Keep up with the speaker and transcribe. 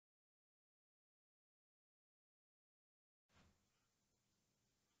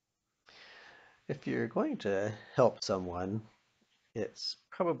If you're going to help someone, it's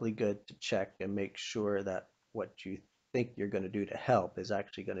probably good to check and make sure that what you think you're going to do to help is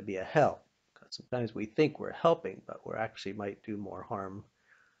actually going to be a help. Because sometimes we think we're helping, but we're actually might do more harm,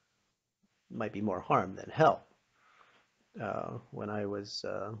 might be more harm than help. When I was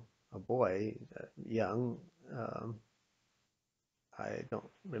a boy, young, um, I don't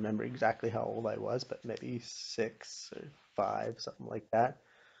remember exactly how old I was, but maybe 6 or 5, something like that.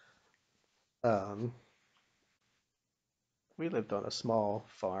 Um, we lived on a small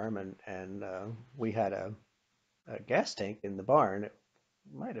farm, and we had a gas tank in the barn. It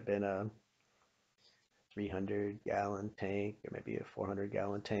might have been a 300-gallon tank or maybe a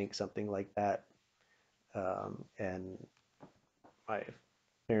 400-gallon tank, something like that. And my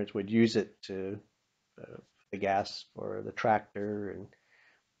parents would use it to the gas for the tractor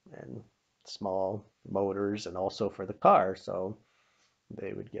and small motors and also for the car. So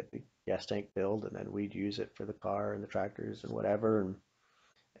they would get the gas tank filled and then we'd use it for the car and the tractors and whatever.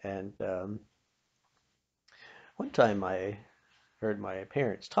 And one time I heard my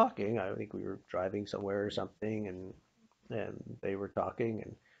parents talking. I think we were driving somewhere or something, and they were talking,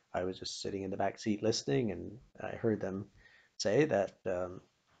 and I was just sitting in the back seat listening, and I heard them say that the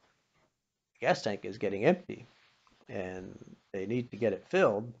gas tank is getting empty and they need to get it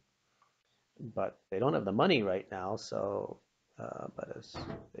filled, but they don't have the money right now. So, but as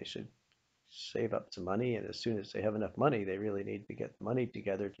they should save up some money, and as soon as they have enough money, they really need to get the money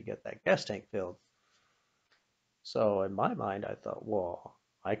together to get that gas tank filled. So in my mind, I thought, well,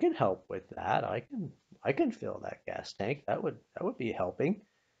 I can help with that. I can fill that gas tank. That would be helping.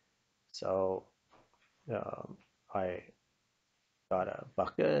 So um, I got a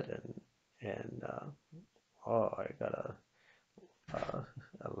bucket and I got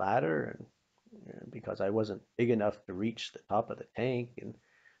a ladder and because I wasn't big enough to reach the top of the tank, and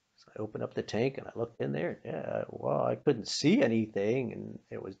so I opened up the tank and I looked in there. Yeah, well, I couldn't see anything and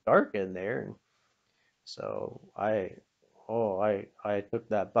it was dark in there. And so I took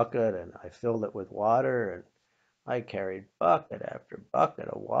that bucket and I filled it with water, and I carried bucket after bucket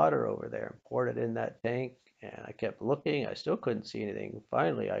of water over there and poured it in that tank. And I kept looking. I still couldn't see anything.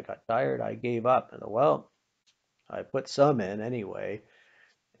 Finally, I got tired. I gave up. And well, I put some in anyway.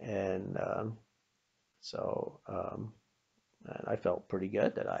 And so and I felt pretty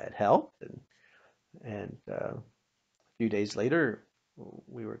good that I had helped. And a few days later,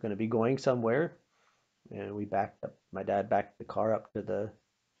 we were going to be going somewhere, and we backed up. My dad backed the car up to the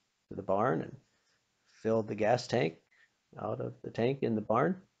barn and filled the gas tank out of the tank in the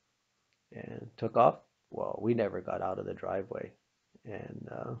barn and took off. Well, we never got out of the driveway, and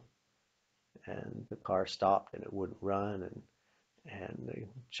and the car stopped and it wouldn't run, and they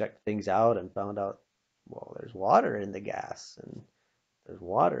checked things out and found out, well, there's water in the gas and there's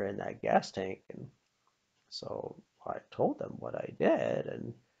water in that gas tank. And so I told them what I did,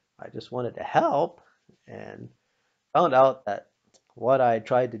 and I just wanted to help, and found out that what I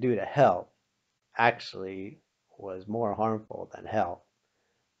tried to do to help actually was more harmful than help.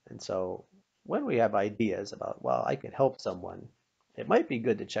 And so when we have ideas about, well, I could help someone, it might be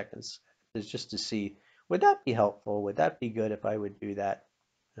good to check and just to see, would that be helpful? Would that be good if I would do that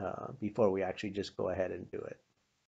before we actually just go ahead and do it?